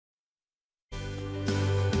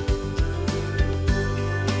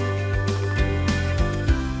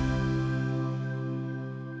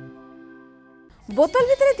बोतल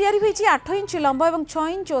भितर तैयारी होईची 8 इंच लंबा और 6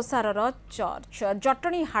 इंच ओसार चर्च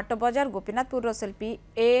जटणी हाट बजार गोपीनाथपुर शिल्पी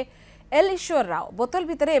L.Eswar Rao बोतल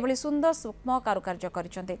भितर एभली सुंदर सूक्ष्म कारुकार्य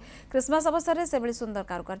करिसेंते। क्रिसमस अवसर में सेभली सुंदर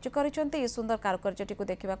कारुकार्य करिसेंते। ये सुंदर कारुकार्यटी को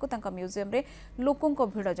देखा म्यूजियम रे लोकों को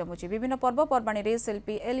भिड़ जमुची। विभिन्न पर्वपर्वाणी रे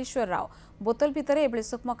शिल्पी L.Eswar Rao बोतल भितर एभली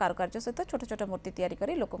सूक्ष्म कारुकार्य सहित छोट छोट मूर्ति तैयारी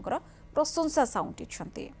करी लोकों प्रशंसा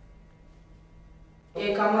साउंटिछंती।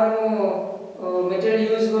 ए कामर मो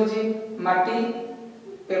मटेरियल यूज होची माटी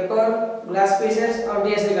पेपर ग्लास पीसेस और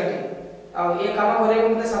डीएसडी कटिंग और ये काम करे को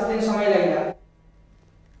मते 7 दिन समय लागला।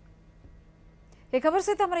 ये खबर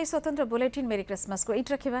सहित हमारे स्वतंत्र बुलेटिन मेरी क्रिसमस को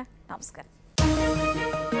इट रखिबा। नमस्कार।